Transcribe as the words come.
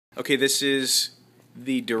Okay, this is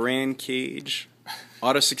the Durran Cage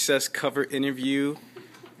AutoSuccess cover interview.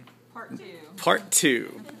 Part 2. Part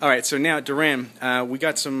 2. All right, so now, Durran, we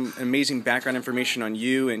got some amazing background information on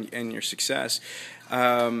you and your success.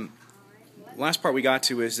 Last part we got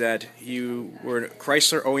to is that you were a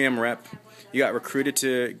Chrysler OEM rep. You got recruited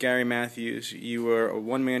to Gary Matthews. You were a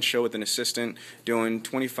one-man show with an assistant doing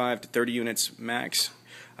 25 to 30 units max.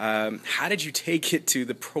 How did you take it to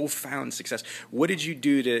the profound success? What did you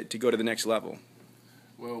do to go to the next level?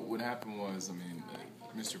 Well, what happened was,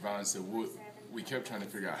 Mr. Vine said, we kept trying to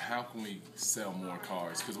figure out how can we sell more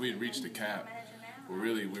cars, because we had reached a cap where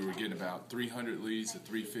really we were getting about 300 leads to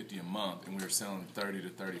 350 a month, and we were selling 30 to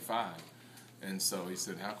 35. And so he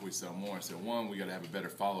said, how can we sell more? I said, one, we got to have a better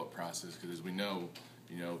follow-up process, because as we know,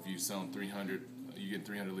 if you're selling 300, you get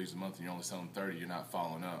 300 leads a month and you're only selling 30, you're not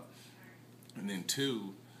following up. And then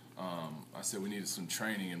two, I said we needed some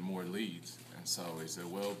training and more leads. And so he said,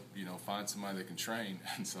 well, find somebody that can train.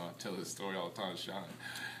 And so I tell this story all the time, Sean.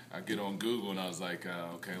 I get on Google and I was like,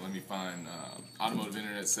 okay, let me find automotive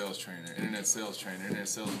internet sales trainer, internet sales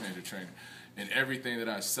manager trainer. And everything that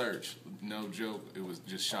I searched, no joke, it was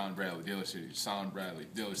just Sean Bradley, Dealer Synergy, Sean Bradley,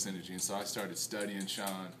 Dealer Synergy. And so I started studying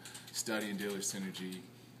Sean, studying Dealer Synergy.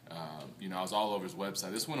 I was all over his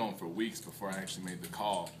website. This went on for weeks before I actually made the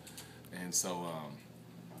call. And so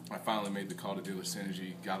I finally made the call to Dealer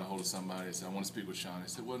Synergy, got a hold of somebody. I said, I want to speak with Sean. He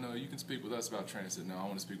said, well, no, you can speak with us about training. I said, no, I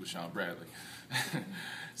want to speak with Sean Bradley.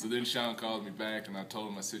 So then Sean called me back, and I told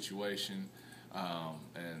him my situation.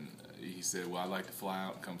 And he said, well, I'd like to fly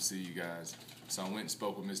out and come see you guys. So I went and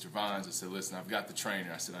spoke with Mr. Vines. I said, listen, I've got the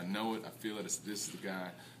trainer. I said, I know it. I feel it. This is the guy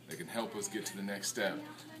that can help us get to the next step.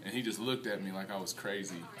 And he just looked at me like I was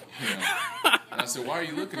crazy. And I said, why are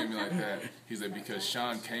you looking at me like that? He said, because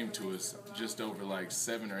Sean came to us just over like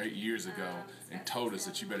 7 or 8 years ago and told us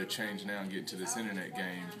that you better change now and get into this internet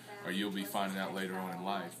game, or you'll be finding out later on in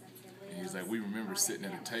life. And he's like, we remember sitting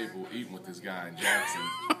at a table eating with this guy in Jackson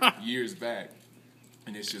years back.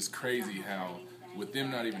 And it's just crazy how, with them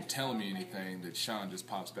not even telling me anything, that Sean just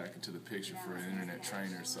pops back into the picture for an internet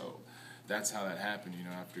trainer. So that's how that happened.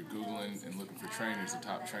 After Googling and looking for trainers, the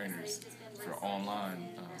top trainers for online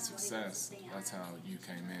success, that's how you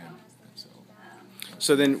came in.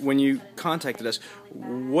 So then when you contacted us,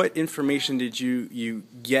 what information did you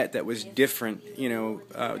get that was different,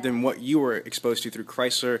 than what you were exposed to through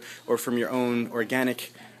Chrysler or from your own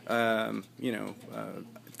organic,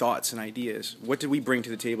 thoughts and ideas? What did we bring to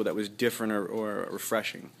the table that was different or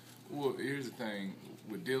refreshing? Well, here's the thing.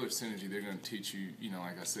 With Dealer Synergy, they're going to teach you,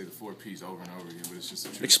 like I say, the 4 Ps over and over again, but it's just a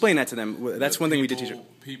truth. Explain that to them. That's one thing we did teach them.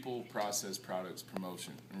 People, process, products,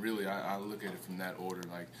 promotion. And really, I look at it from that order.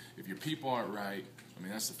 Like, if your people aren't right,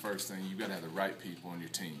 that's the first thing. You've got to have the right people on your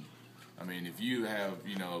team. If you have,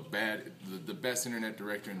 the best internet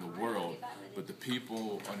director in the world, but the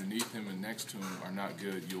people underneath him and next to him are not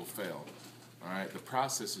good, you'll fail. All right? The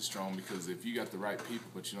process is strong, because if you got the right people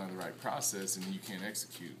but you don't have the right process, and you can't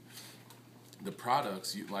execute. The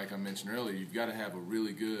products, like I mentioned earlier, you've got to have a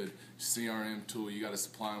really good CRM tool. You got to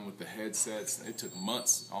supply them with the headsets. It took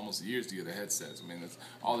months, almost years to get the headsets.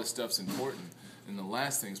 All this stuff's important. And the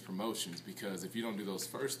last thing is promotions, because if you don't do those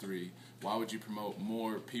first 3, why would you promote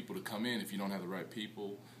more people to come in if you don't have the right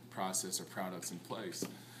people, process, or products in place?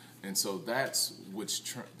 And so that's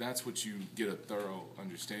what you get a thorough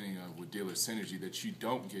understanding of with Dealer Synergy that you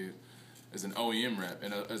don't get as an OEM rep.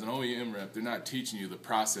 And as an OEM rep, they're not teaching you the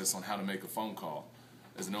process on how to make a phone call.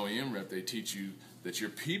 As an OEM rep, they teach you that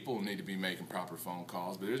your people need to be making proper phone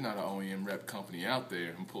calls, but there's not an OEM rep company out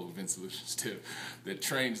there, I'm pulling Vince Solutions tip, that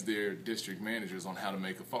trains their district managers on how to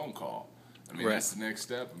make a phone call. Right. That's the next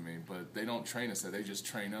step. But they don't train us that. They just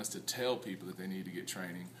train us to tell people that they need to get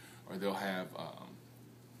training, or they'll have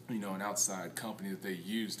an outside company that they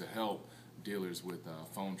use to help dealers with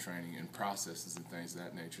phone training and processes and things of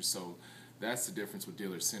that nature. So that's the difference with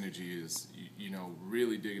Dealer Synergy is,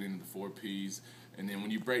 really digging into the 4 Ps, and then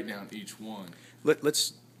when you break down each one.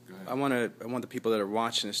 I want the people that are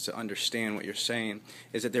watching this to understand what you're saying,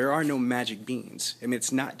 is that there are no magic beans.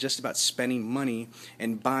 It's not just about spending money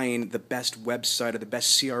and buying the best website or the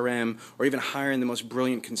best CRM or even hiring the most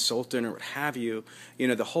brilliant consultant or what have you.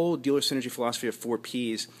 The whole Dealer Synergy philosophy of 4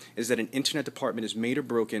 Ps is that an internet department is made or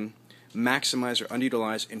broken, maximized or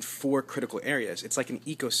underutilized in 4 critical areas. It's like an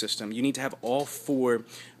ecosystem. You need to have all 4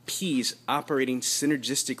 Ps operating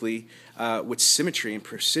synergistically with symmetry and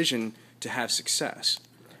precision to have success.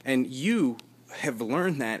 And you have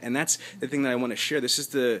learned that, and that's the thing that I want to share. This is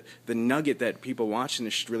the nugget that people watching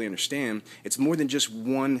this should really understand. It's more than just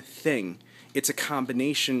one thing. It's a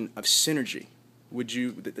combination of synergy.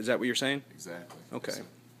 Is that what you're saying? Exactly. Okay. Yes,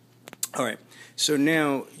 All right. So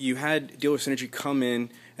now you had Dealer Synergy come in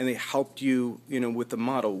and they helped you, with the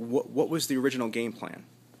model. What was the original game plan?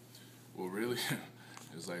 Well, really,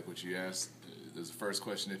 it was like what you asked. It was the first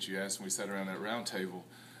question that you asked when we sat around that round table.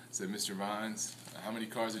 I said, Mr. Vines, how many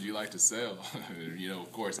cars would you like to sell?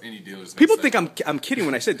 Of course, any dealer's People think I'm kidding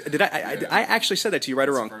when I said, I actually said that to you, right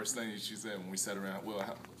or wrong? The first thing that she said when we sat around,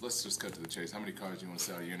 let's just cut to the chase. How many cars do you want to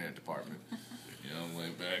sell to your internet department?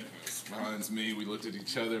 Went back, Vines, me, we looked at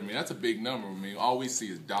each other. I mean, that's a big number. I mean, all we see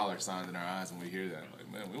is dollar signs in our eyes when we hear that.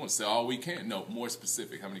 Like, man, we want to sell all we can. No, more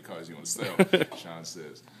specific, how many cars do you want to sell? Sean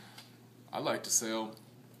says, I'd like to sell,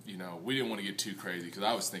 we didn't want to get too crazy because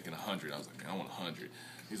I was thinking 100. I was like, man, I want 100.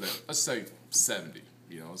 He's like, let's say 70.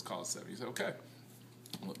 Let's call it 70. He said, okay.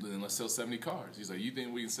 Well, then let's sell 70 cars. He's like, you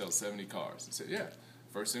think we can sell 70 cars? I said, yeah.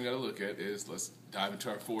 First thing we got to look at is let's dive into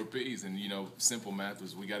our 4 Ps. And, simple math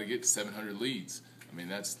was we got to get to 700 leads. I mean,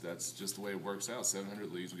 that's just the way it works out.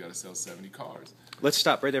 700 leads, we got to sell 70 cars. Let's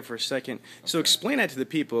stop right there for a second. Okay. So explain that to the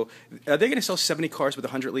people. Are they going to sell 70 cars with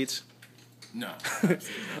 100 leads? No. Absolutely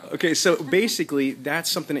not. Okay, so basically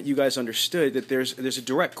that's something that you guys understood, that there's a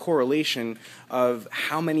direct correlation of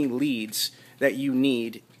how many leads that you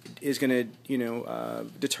need is going to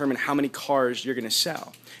determine how many cars you're going to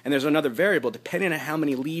sell. And there's another variable. Depending on how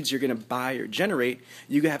many leads you're going to buy or generate,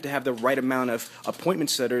 you have to have the right amount of appointment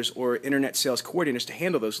setters or internet sales coordinators to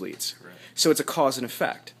handle those leads. Correct. So it's a cause and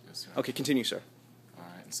effect. Yes, sir. Okay, continue, sir. All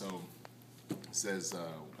right, so it says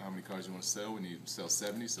how many cars you want to sell. We need to sell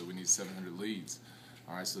 70, so we need 700 leads.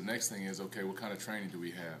 All right, so the next thing is, okay, what kind of training do we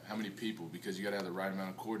have? How many people? Because you got to have the right amount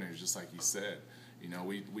of coordinators, just like you said.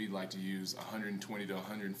 We like to use 120 to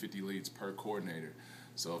 150 leads per coordinator.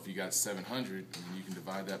 So if you got 700, you can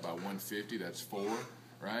divide that by 150. That's 4,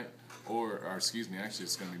 right? Or excuse me, actually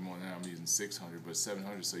it's going to be more than that. I'm using 600, but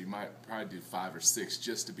 700. So you might probably do 5 or 6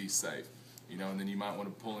 just to be safe. And then you might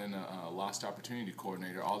want to pull in a lost opportunity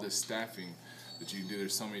coordinator. All this staffing that you can do,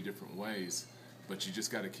 there's so many different ways. But you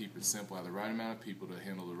just got to keep it simple. Have the right amount of people to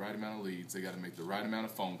handle the right amount of leads. They got to make the right amount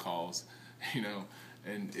of phone calls,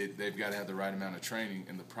 and they've got to have the right amount of training,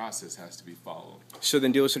 and the process has to be followed. So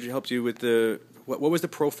then Dealer Synergy helped you with what was the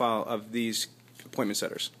profile of these appointment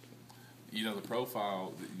setters? The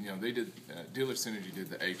profile, they did, Dealer Synergy did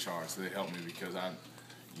the HR, so they helped me because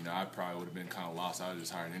I probably would have been kind of lost. I would have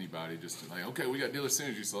just hired anybody, just like, okay, we got Dealer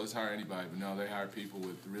Synergy, so let's hire anybody. But no, they hire people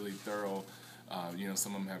with really thorough,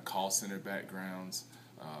 some of them have call center backgrounds,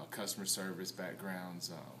 customer service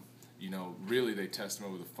backgrounds. Really they test them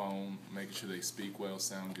over the phone, making sure they speak well,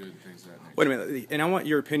 sound good, things of that nature. Wait a minute, and I want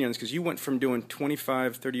your opinions, because you went from doing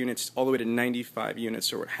 25, 30 units all the way to 95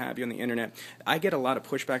 units or what have you on the internet. I get a lot of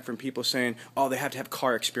pushback from people saying, oh, they have to have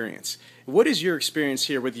car experience. What is your experience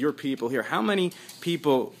here with your people here? How many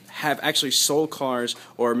people have actually sold cars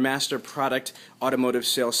or master product automotive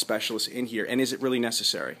sales specialists in here, and is it really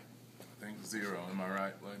necessary? I think 0, am I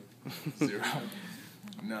right, Lynn? 0.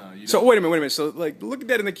 No, so wait a minute. So look at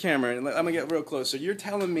that in the camera, and I'm gonna get real close. So you're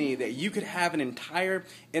telling me that you could have an entire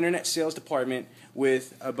internet sales department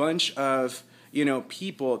with a bunch of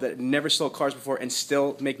people that never sold cars before and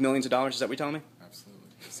still make millions of dollars? Is that what you're telling me?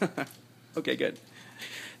 Absolutely. Okay, good.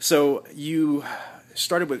 So you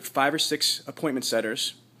started with 5 or 6 appointment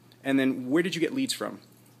setters, and then where did you get leads from?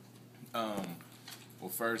 Well,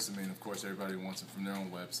 first, of course, everybody wants it from their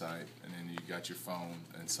own website, and then you got your phone,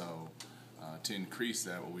 and so. To increase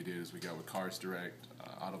that, what we did is we got with Cars Direct,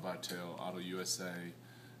 Automotive, AutoUSA,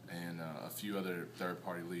 and a few other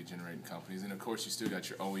third-party lead generating companies. And of course, you still got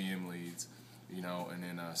your OEM leads, and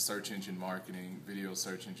then search engine marketing, video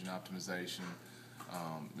search engine optimization,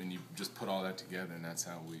 and you just put all that together, and that's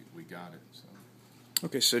how we got it. So.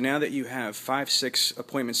 Okay, so now that you have 5, 6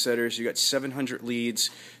 appointment setters, you got 700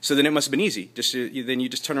 leads. So then it must have been easy. Then you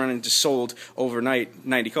just turn around and just sold overnight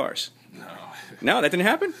 90 cars. No, that didn't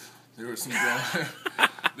happen. There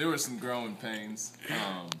were some growing pains,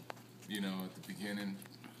 at the beginning,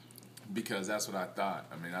 because that's what I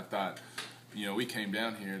thought. I thought, we came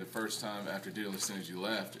down here the first time after Dealer Synergy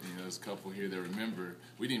left, and there's a couple here that remember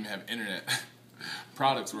we didn't even have internet.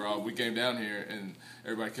 Products were all. We came down here, and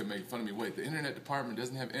everybody kept making fun of me. Wait, the internet department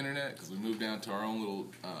doesn't have internet? Because we moved down to our own little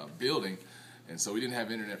building, and so we didn't have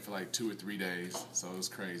internet for like 2 or 3 days. So it was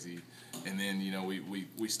crazy. And then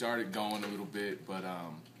we started going a little bit, but.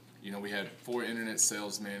 We had 4 internet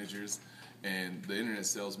sales managers, and the internet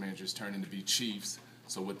sales managers turned into be chiefs.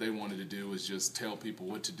 So what they wanted to do was just tell people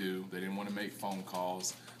what to do. They didn't want to make phone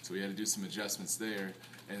calls, so we had to do some adjustments there.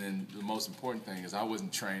 And then the most important thing is I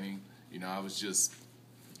wasn't training. I was just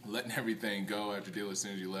letting everything go after Dealer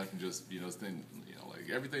Synergy left, and just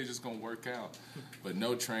everything's just gonna work out. But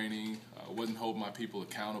no training. I wasn't holding my people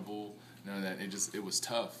accountable. none of that. It was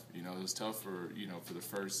tough. It was tough for for the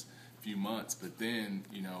first few months, but then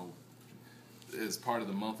as part of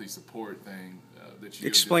the monthly support thing that you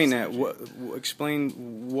explain that.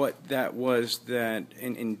 Explain what that was that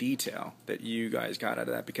in detail that you guys got out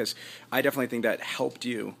of that, because I definitely think that helped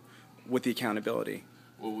you with the accountability.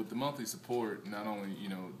 Well, with the monthly support, not only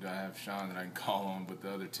do I have Sean that I can call on, but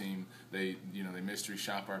the other team, they mystery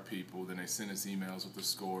shop our people. Then they send us emails with the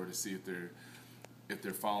score to see if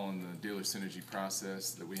they're following the dealer synergy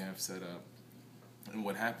process that we have set up. And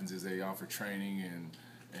what happens is they offer training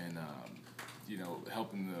and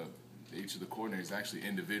helping each of the coordinators actually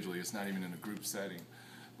individually. It's not even in a group setting.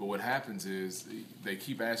 But what happens is they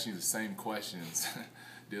keep asking you the same questions.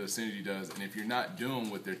 Dealer synergy does, and if you're not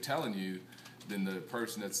doing what they're telling you, then the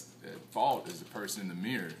person that's at fault is the person in the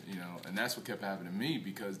mirror, and that's what kept happening to me,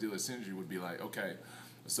 because dealer synergy would be like, okay,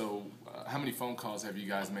 so how many phone calls have you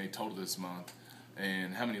guys made total this month,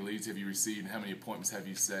 and how many leads have you received, and how many appointments have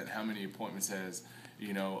you set, and how many appointments has a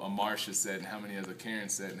Marsha said, and how many has a Karen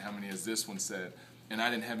said, and how many has this one said, and I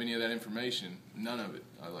didn't have any of that information, none of it.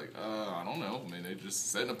 I was like, I don't know. I mean, they just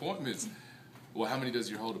setting appointments. Well, how many does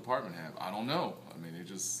your whole department have? I don't know. I mean,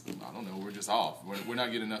 I don't know. We're just off. We're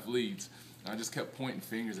not getting enough leads. And I just kept pointing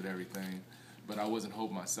fingers at everything, but I wasn't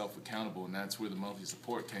holding myself accountable, and that's where the monthly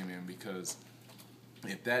support came in, because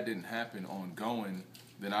if that didn't happen ongoing,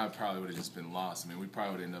 then I probably would have just been lost. I mean, we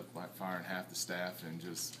probably would end up firing half the staff and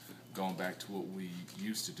just going back to what we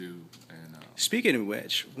used to do. And speaking of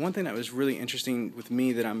which, one thing that was really interesting with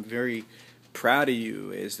me that I'm very proud of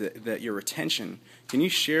you is that your retention. Can you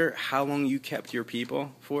share how long you kept your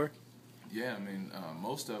people for? Yeah, I mean,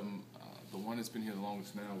 most of them, the one that's been here the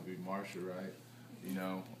longest now would be Marsha, right?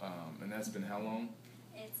 And that's been how long?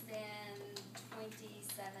 It's been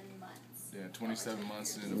 27 months. Yeah, 27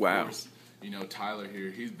 months. And of wow. course, Tyler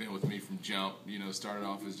here, he's been with me from jump. Started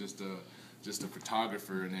off as just a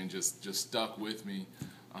photographer, and then just stuck with me.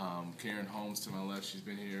 Karen Holmes to my left, she's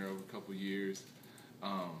been here over a couple years.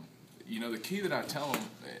 The key that I tell them,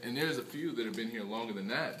 and there's a few that have been here longer than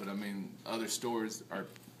that, but I mean, other stores are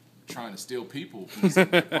trying to steal people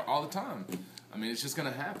all the time. I mean, it's just going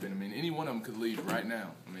to happen. I mean, any one of them could leave right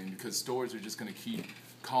now. I mean, because stores are just going to keep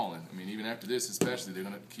calling. I mean, even after this especially, they're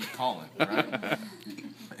going to keep calling, right?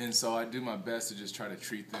 And so I do my best to just try to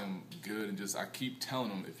treat them good, and I keep telling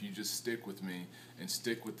them, if you just stick with me and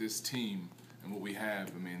stick with this team and what we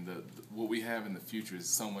have, I mean, what we have in the future is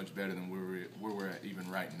so much better than where we're at even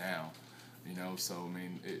right now. So I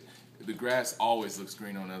mean, the grass always looks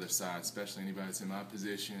green on the other side, especially anybody that's in my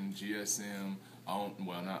position, GSM,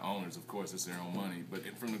 well, not owners, of course, it's their own money, but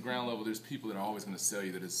from the ground level, there's people that are always going to sell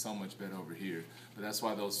you that it's so much better over here. But that's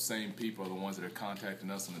why those same people are the ones that are contacting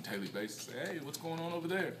us on a daily basis, say, hey, what's going on over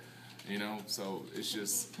there? So you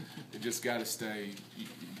just got to stay, you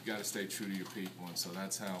got to stay true to your people, and so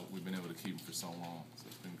that's how we've been able to keep them for so long. So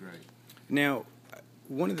it's been great. Now,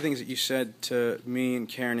 one of the things that you said to me and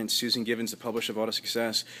Karen and Susan Givens, the publisher of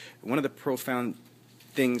AutoSuccess, one of the profound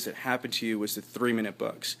things that happened to you was the 3-minute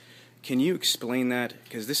books. Can you explain that?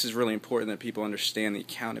 Because this is really important that people understand the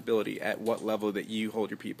accountability at what level that you hold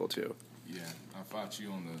your people to. Yeah, I fought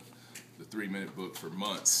you on the 3-minute book for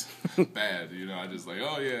months. Bad, I just like,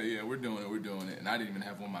 oh yeah, we're doing it. And I didn't even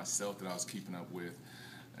have one myself that I was keeping up with.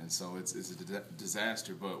 And so it's a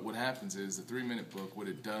disaster. But what happens is the 3-minute book, what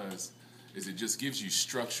it does is it just gives you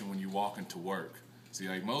structure when you walk into work. See,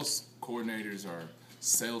 like most coordinators are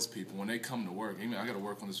salespeople. When they come to work, I got to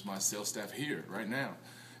work on this with my sales staff here right now,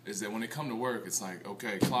 is that when they come to work, it's like,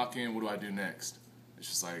 okay, clock in, what do I do next? It's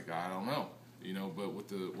just like, I don't know. But with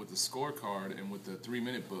the scorecard and with the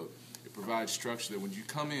 3-minute book, it provides structure that when you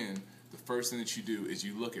come in, the first thing that you do is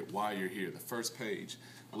you look at why you're here. The first page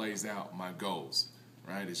lays out my goals.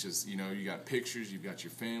 Right? It's just, you got pictures, you've got your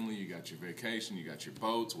family, you got your vacation, you got your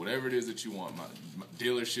boats, whatever it is that you want, my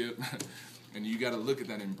dealership. And you got to look at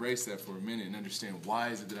that and embrace that for a minute and understand, why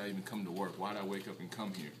is it that I even come to work? Why did I wake up and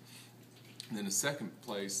come here? And then the second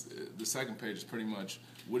page is pretty much,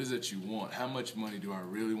 what is it you want? How much money do I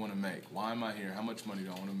really want to make? Why am I here? How much money do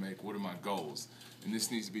I want to make? What are my goals? And this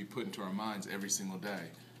needs to be put into our minds every single day.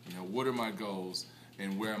 What are my goals?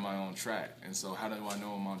 And where am I on track? And so how do I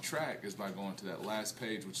know I'm on track is by going to that last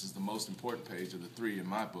page, which is the most important page of the 3 in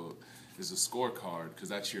my book, is a scorecard, because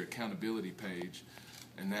that's your accountability page.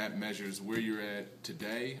 And that measures where you're at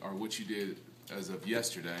today or what you did as of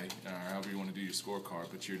yesterday, or however you want to do your scorecard,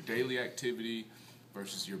 but your daily activity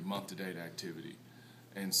versus your month-to-date activity.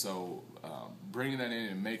 And so bringing that in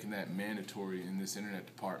and making that mandatory in this internet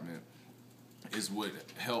department is what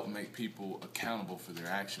helped make people accountable for their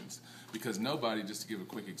actions. Because nobody, just to give a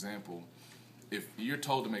quick example, if you're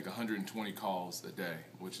told to make 120 calls a day,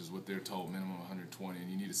 which is what they're told, minimum 120, and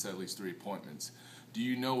you need to set at least 3 appointments, do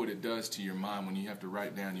you know what it does to your mind when you have to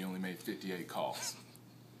write down you only made 58 calls?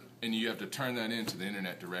 And you have to turn that into the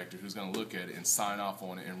internet director who's going to look at it and sign off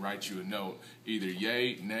on it and write you a note, either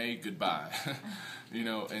yay, nay, goodbye. You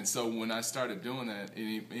know, and so when I started doing that,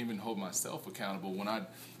 and even hold myself accountable,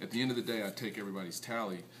 at the end of the day, I'd take everybody's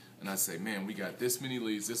tally and I'd say, man, we got this many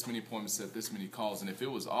leads, this many appointments set, this many calls, and if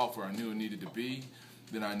it was off where I knew it needed to be,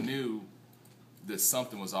 then I knew that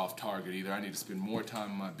something was off target. Either I need to spend more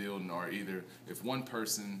time in my building, or either if one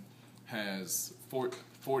person has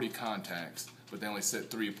 40 contacts, but they only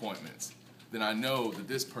set 3 appointments, then I know that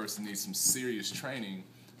this person needs some serious training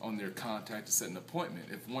on their contact to set an appointment.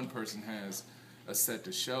 If one person has a set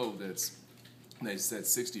to show they set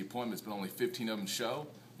 60 appointments, but only 15 of them show,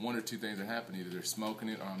 one or two things are happening. Either they're smoking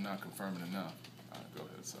it or I'm not confirming enough. Go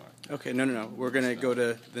ahead, sorry. Okay, no. We're going to go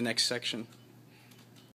to the next section.